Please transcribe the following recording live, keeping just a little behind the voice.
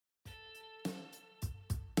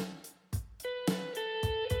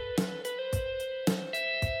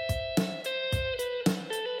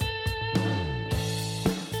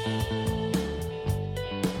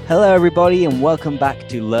Hello, everybody, and welcome back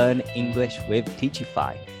to Learn English with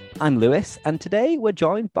Teachify. I'm Lewis, and today we're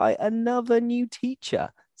joined by another new teacher.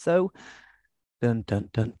 So, dun dun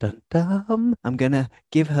dun dun dun, I'm gonna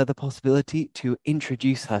give her the possibility to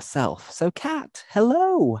introduce herself. So, Kat,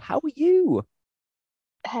 hello, how are you?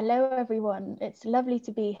 Hello, everyone. It's lovely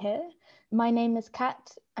to be here. My name is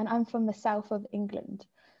Kat, and I'm from the south of England.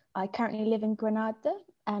 I currently live in Granada,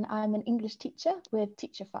 and I'm an English teacher with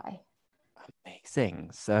Teachify. Amazing.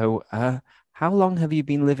 So, how long have you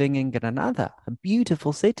been living in Granada? A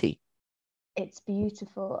beautiful city. It's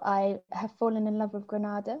beautiful. I have fallen in love with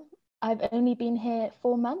Granada. I've only been here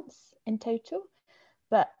 4 months in total,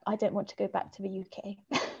 but I don't want to go back to the UK.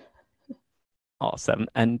 Awesome.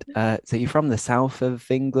 And so you're from the south of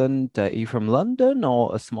England. Are you from London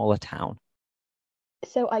or a smaller town?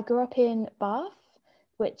 So I grew up in Bath,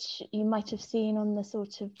 which you might have seen on the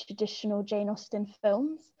sort of traditional Jane Austen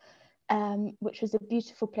films. Which was a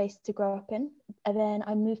beautiful place to grow up in. And then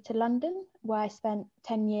I moved to London, where I spent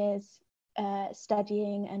 10 years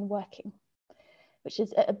studying and working, which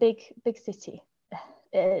is a big city.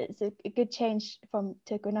 It's a good change from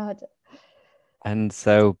to Granada. And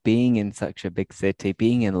so being in such a big city,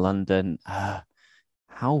 being in London,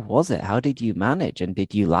 how was it? How did you manage? And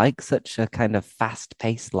did you like such a kind of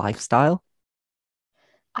fast-paced lifestyle?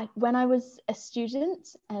 When I was a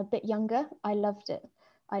student, a bit younger, I loved it.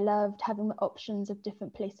 I loved having the options of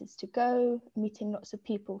different places to go, meeting lots of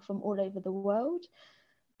people from all over the world.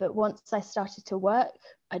 But once I started to work,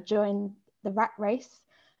 I joined the rat race,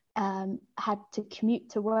 had to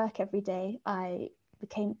commute to work every day. I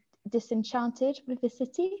became disenchanted with the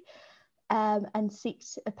city, and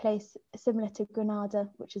seeked a place similar to Granada,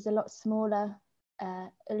 which is a lot smaller, a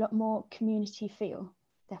lot more community feel,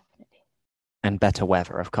 definitely. And better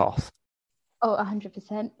weather, of course. Oh,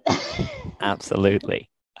 100%. Absolutely.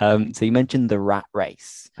 So you mentioned the rat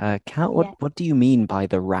race. Kat, what, Yeah. what do you mean by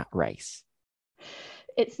the rat race?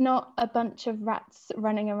 It's not a bunch of rats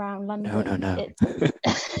running around No, no, London. no.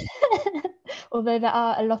 It's although there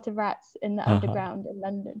are a lot of rats in the Uh-huh. underground in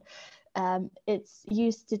London. It's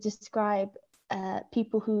used to describe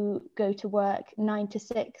people who go to work 9 to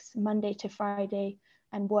 6, Monday to Friday,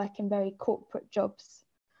 and work in very corporate jobs.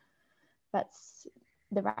 That's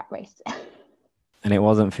the rat race. And it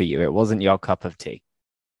wasn't for you. It wasn't your cup of tea.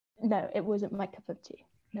 No, it wasn't my cup of tea.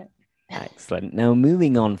 No. Excellent. Now,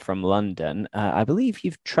 moving on from London, I believe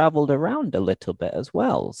you've traveled around a little bit as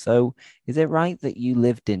well. So, is it right that you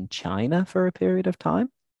lived in China for a period of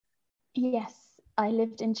time? Yes, I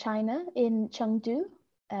lived in China in Chengdu,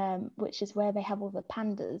 which is where they have all the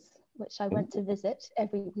pandas, which I went to visit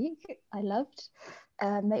every week. I loved.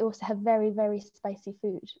 They also have very spicy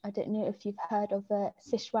food. I don't know if you've heard of the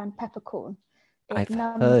Sichuan peppercorn. It I've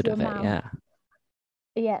numbs heard your of it, mouth. yeah.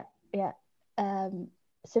 Yeah, yeah. Um,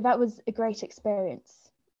 so that was a great experience.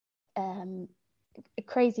 Um, a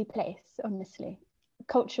crazy place, honestly.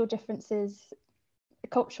 Cultural differences,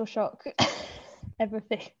 cultural shock,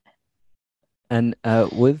 everything. And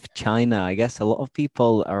with China, I guess a lot of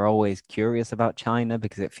people are always curious about China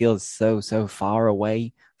because it feels so far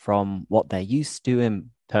away from what they're used to in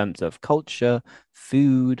terms of culture,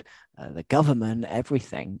 food, the government,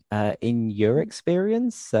 everything. In your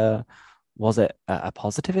experience, was it a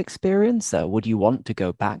positive experience? Would you want to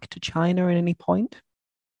go back to China at any point?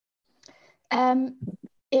 Um,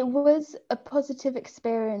 it was a positive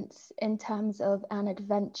experience in terms of an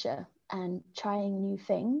adventure and trying new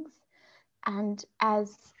things. And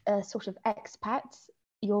as a sort of expat,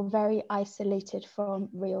 you're very isolated from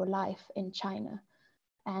real life in China.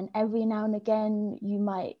 And every now and again, you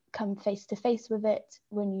might come face to face with it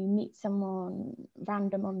when you meet someone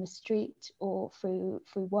random on the street or through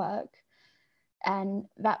work. And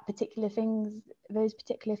those particular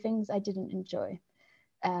things, I didn't enjoy.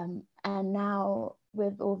 And now,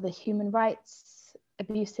 with all the human rights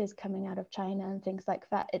abuses coming out of China and things like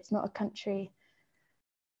that, it's not a country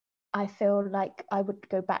I feel like I would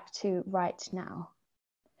go back to right now.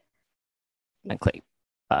 Yeah. Exactly.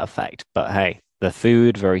 Perfect. But hey, the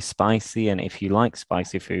food very spicy, and if you like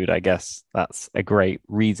spicy food, I guess that's a great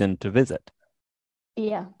reason to visit.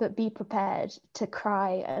 Yeah, but be prepared to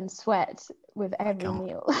cry and sweat with My every God.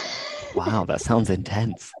 meal. Wow, that sounds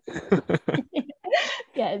intense.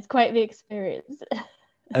 Yeah, it's quite the experience.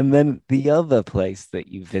 And then the other place that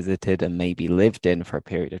you visited and maybe lived in for a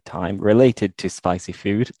period of time related to spicy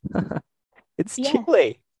food, it's Yes,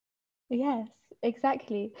 Chile. yes,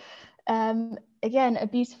 exactly. Again, a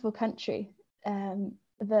beautiful country.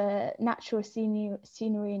 The natural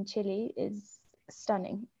scenery in Chile is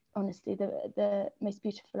stunning. Honestly, the most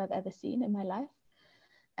beautiful I've ever seen in my life.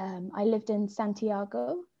 I lived in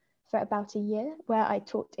Santiago for about a year where I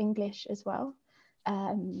taught English as well,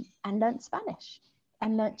 and learnt Spanish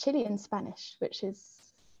and learnt Chilean Spanish, which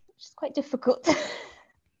is quite difficult.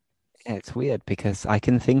 Yeah, it's weird because I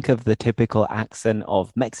can think of the typical accent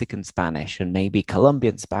of Mexican Spanish and maybe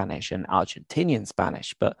Colombian Spanish and Argentinian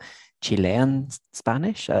Spanish, but Chilean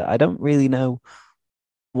Spanish, I don't really know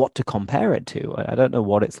what to compare it to. I don't know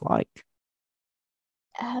what it's like.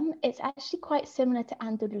 It's actually quite similar to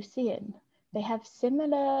Andalusian. They have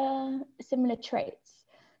similar traits,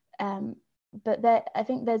 but I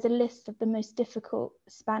think there's a list of the most difficult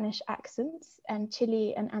Spanish accents, and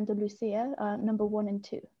Chile and Andalusia are number 1 and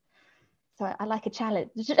 2. So I like a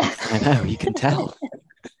challenge. I know, you can tell.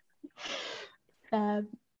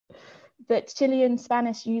 But Chilean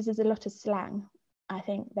Spanish uses a lot of slang. I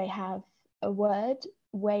think they have a word,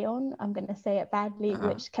 weon, I'm going to say it badly,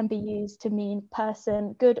 which can be used to mean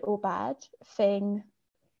person, good or bad, thing,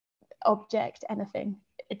 object, anything.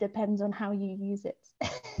 It depends on how you use it.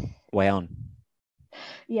 Way on.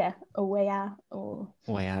 Yeah, or wea, or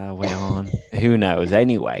Way on. Who knows?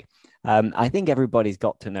 Anyway, I think everybody's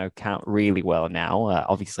got to know Kat really well now.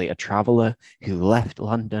 Obviously, a traveler who left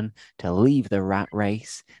London to leave the rat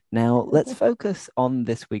race. Now, let's focus on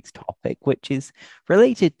this week's topic, which is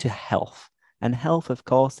related to health. And health, of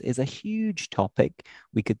course, is a huge topic.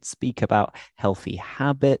 We could speak about healthy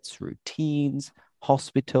habits, routines,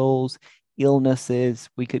 hospitals, illnesses.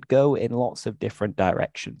 We could go in lots of different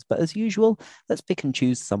directions. But as usual, let's pick and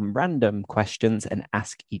choose some random questions and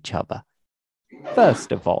ask each other.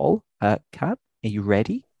 First of all, Kat, are you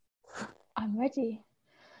ready? I'm ready.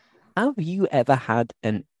 Have you ever had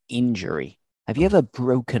an injury? Have you ever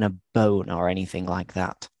broken a bone or anything like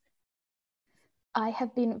that? I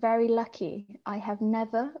have been very lucky. I have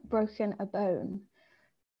never broken a bone.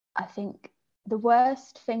 I think the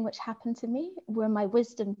worst thing which happened to me were my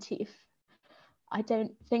wisdom teeth. I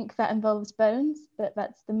don't think that involves bones, but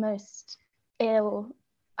that's the most ill.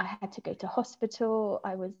 I had to go to hospital.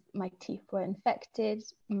 My teeth were infected.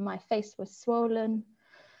 My face was swollen.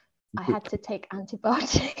 I had to take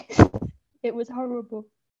antibiotics. It was horrible.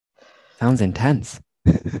 Sounds intense.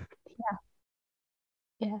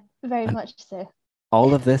 Yeah, very And much so.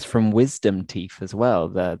 all of this from wisdom teeth as well,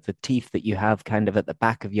 the teeth that you have kind of at the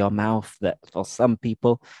back of your mouth that for some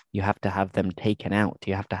people you have to have them taken out,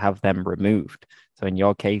 you have to have them removed. So in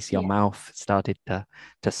your case, your Yeah. mouth started to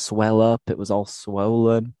swell up, it was all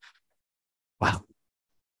swollen. Wow,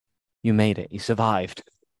 you made it, you survived.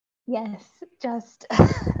 Yes, just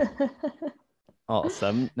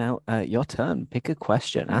Awesome. Now, your turn. Pick a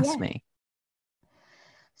question. Ask yeah. me.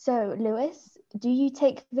 So, Lewis, do you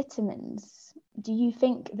take vitamins? Do you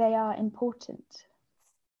think they are important?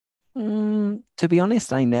 To be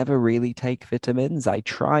honest, I never really take vitamins. I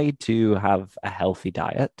try to have a healthy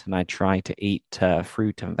diet and I try to eat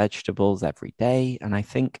fruit and vegetables every day. And I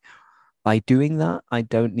think by doing that, I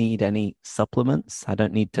don't need any supplements. I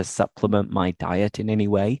don't need to supplement my diet in any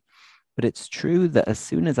way. But it's true that as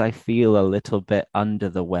soon as I feel a little bit under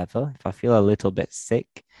the weather, if I feel a little bit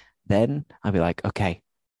sick, then I'll be like, okay,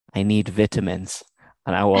 I need vitamins.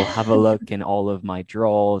 And I will have a look in all of my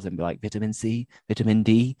drawers and be like, vitamin C, vitamin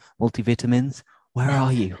D, multivitamins, where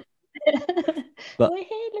are you? But We're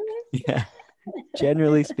here, Lewis. yeah,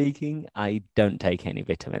 generally speaking, I don't take any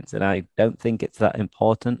vitamins and I don't think it's that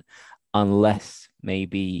important unless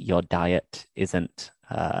maybe your diet isn't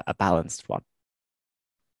a balanced one.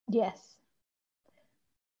 Yes,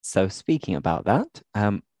 So speaking about that,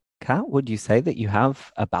 Kat, would you say that you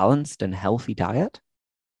have a balanced and healthy diet?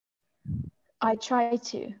 I try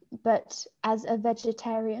to, but as a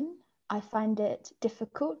vegetarian, I find it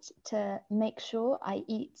difficult to make sure I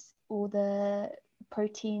eat all the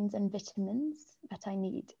proteins and vitamins that I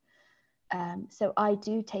need. So I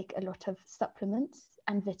do take a lot of supplements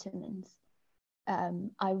and vitamins.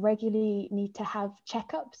 I regularly need to have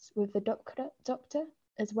checkups with the doctor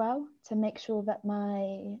as well to make sure that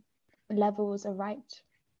my levels are right.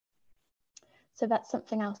 So that's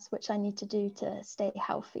something else which I need to do to stay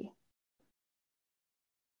healthy.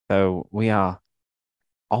 So we are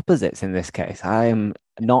opposites in this case. I'm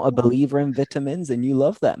not a believer in vitamins and you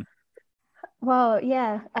love them. Well,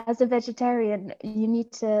 yeah, as a vegetarian,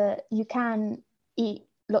 you can eat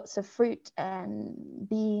lots of fruit and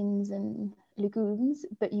beans and legumes,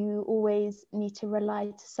 but you always need to rely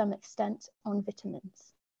to some extent on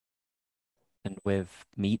vitamins. And with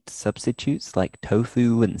meat substitutes like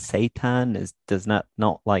tofu and seitan, does that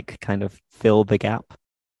not like kind of fill the gap?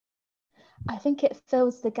 I think it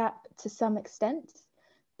fills the gap to some extent,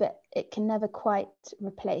 but it can never quite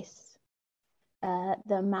replace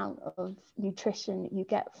the amount of nutrition you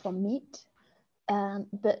get from meat.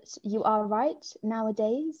 But you are right.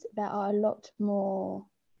 Nowadays, there are a lot more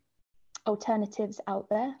alternatives out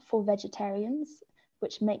there for vegetarians,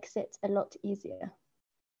 which makes it a lot easier.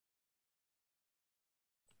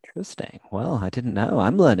 Interesting. Well, I didn't know.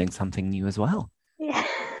 I'm learning something new as well. Yeah.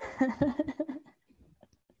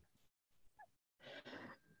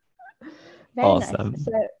 Very nice.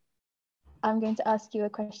 So Awesome. I'm going to ask you a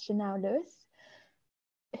question now, Lewis.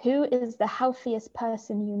 Who is the healthiest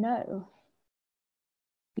person you know?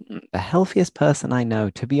 The healthiest person I know,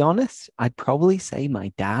 to be honest, I'd probably say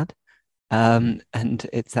my dad. And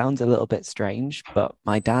it sounds a little bit strange, but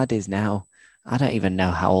my dad is now, I don't even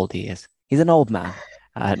know how old he is. He's an old man.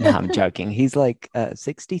 No, I'm joking. He's like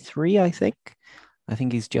 63, I think. I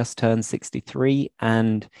think he's just turned 63,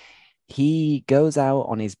 and he goes out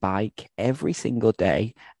on his bike every single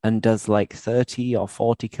day and does like 30 or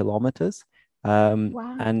 40 kilometers.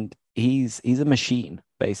 Wow. And he's a machine,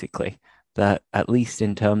 basically, that at least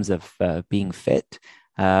in terms of being fit,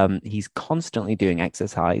 he's constantly doing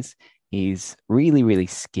exercise. He's really, really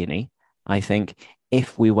skinny. I think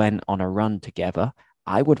if we went on a run together,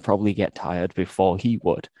 I would probably get tired before he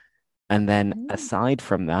would. And then Mm. aside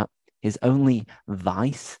from that, his only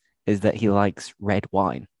vice is that he likes red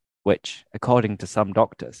wine, which, according to some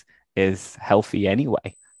doctors, is healthy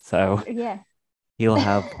anyway. So Yeah. he'll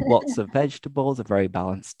have lots of vegetables, a very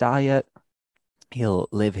balanced diet. He'll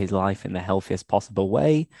live his life in the healthiest possible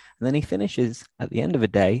way. And then he finishes at the end of the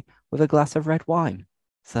day with a glass of red wine.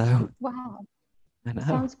 So Wow. I know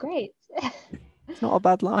Sounds great. it's not a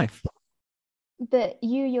bad life. But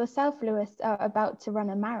you yourself, Lewis, are about to run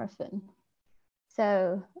a marathon.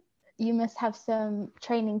 So you must have some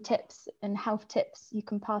training tips and health tips you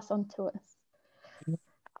can pass on to us.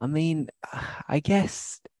 I mean, I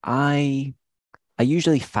guess I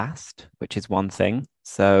usually fast, which is one thing.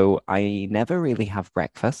 So I never really have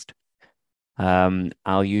breakfast.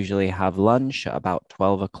 I'll usually have lunch at about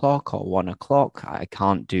 12 o'clock or 1 o'clock. I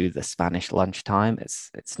can't do the Spanish lunchtime.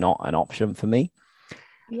 It's not an option for me.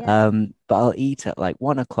 Yeah. But I'll eat at like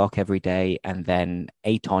 1 o'clock every day and then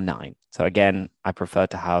 8 or 9. So again, I prefer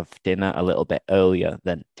to have dinner a little bit earlier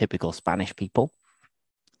than typical Spanish people.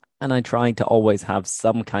 And I try to always have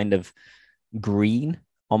some kind of green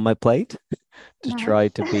on my plate to try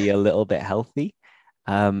Nice. to be a little bit healthy.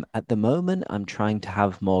 At the moment, I'm trying to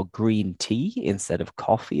have more green tea instead of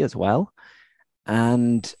coffee as well.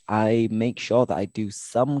 And I make sure that I do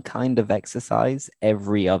some kind of exercise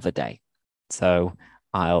every other day. So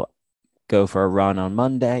I'll go for a run on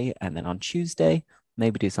Monday, and then on Tuesday,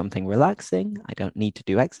 maybe do something relaxing. I don't need to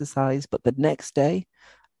do exercise, but the next day,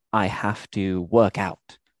 I have to work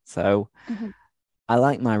out. So Mhm. I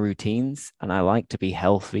like my routines and I like to be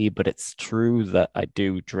healthy, but it's true that I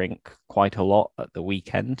do drink quite a lot at the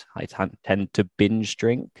weekend. I tend to binge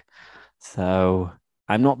drink. So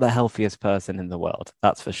I'm not the healthiest person in the world,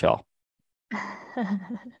 that's for sure.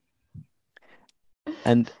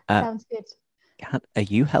 And Sounds good. are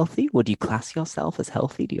you healthy? Would you class yourself as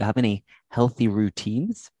healthy? Do you have any healthy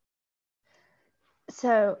routines?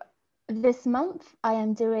 So this month I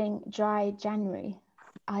am doing dry January.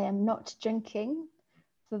 I am not drinking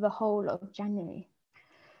for the whole of January.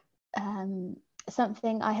 Um,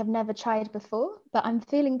 Something I have never tried before, but I'm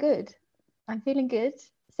feeling good. I'm feeling good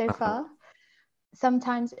so Uh-huh. far.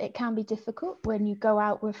 Sometimes it can be difficult when you go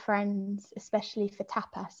out with friends, especially for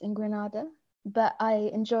tapas in Granada, but I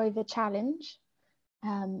enjoy the challenge.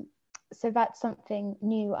 Um, so that's something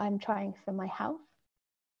new I'm trying for my health.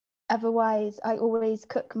 Otherwise, I always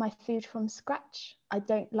cook my food from scratch. I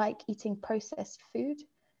don't like eating processed food,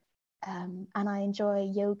 and I enjoy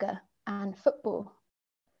yoga and football.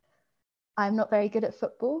 I'm not very good at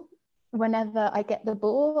football. Whenever I get the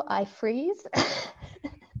ball, I freeze,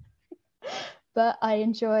 but I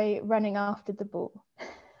enjoy running after the ball.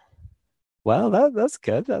 Well, that's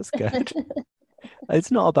good. That's good. It's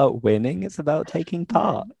not about winning, it's about taking No,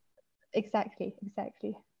 part. exactly,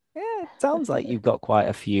 exactly. Yeah, it sounds like you've got quite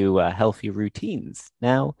a few healthy routines.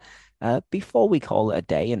 Now, before we call it a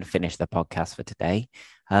day and finish the podcast for today,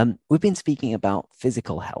 we've been speaking about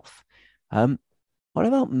physical health. Um, what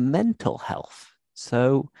about mental health?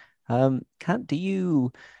 So, Kat, do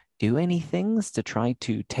you do any things to try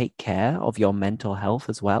to take care of your mental health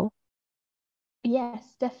as well?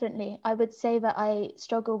 Yes, definitely. I would say that I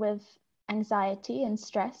struggle with anxiety and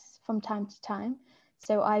stress from time to time.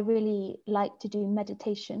 So I really like to do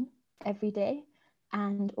meditation every day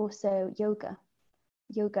and also yoga.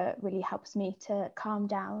 Yoga really helps me to calm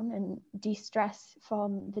down and de-stress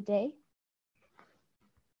from the day.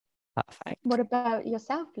 What Perfect. about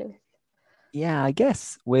yourself, Lewis? Yeah, I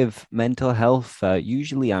guess with mental health,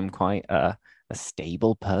 usually I'm quite a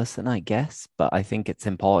stable person, I guess, but I think it's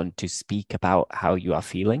important to speak about how you are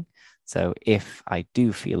feeling. So if I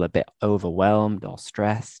do feel a bit overwhelmed or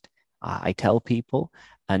stressed, I tell people.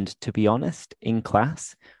 And to be honest, in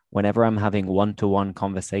class, whenever I'm having one-to-one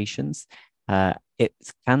conversations, it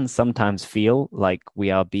can sometimes feel like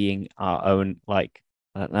we are being our own, like,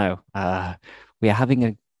 I don't know, we are having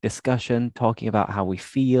a discussion talking about how we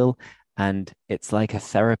feel, and it's like a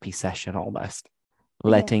therapy session almost,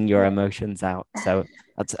 Yes. letting your emotions out. So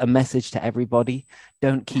that's a message to everybody.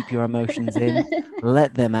 Don't keep your emotions in,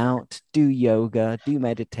 let them out, do yoga, do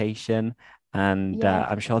meditation, and Yes,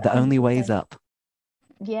 I'm sure the only way is 100%. up.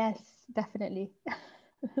 Yes, definitely.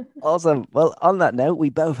 Awesome. Well, on that note, we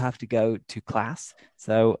both have to go to class.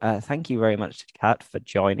 So thank you very much, Kat, for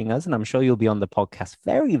joining us. And I'm sure you'll be on the podcast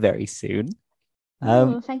very, very soon.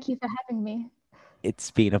 Um, Oh, thank you for having me.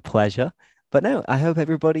 it's been a pleasure. But no, I hope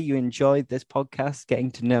everybody you enjoyed this podcast,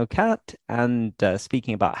 getting to know Kat and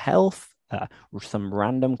speaking about health, some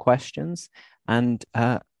random questions. And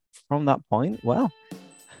from that point, well,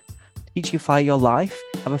 teachify your life.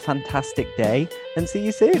 Have a fantastic day and see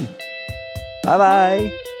you soon. Bye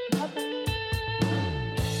Bye. bye.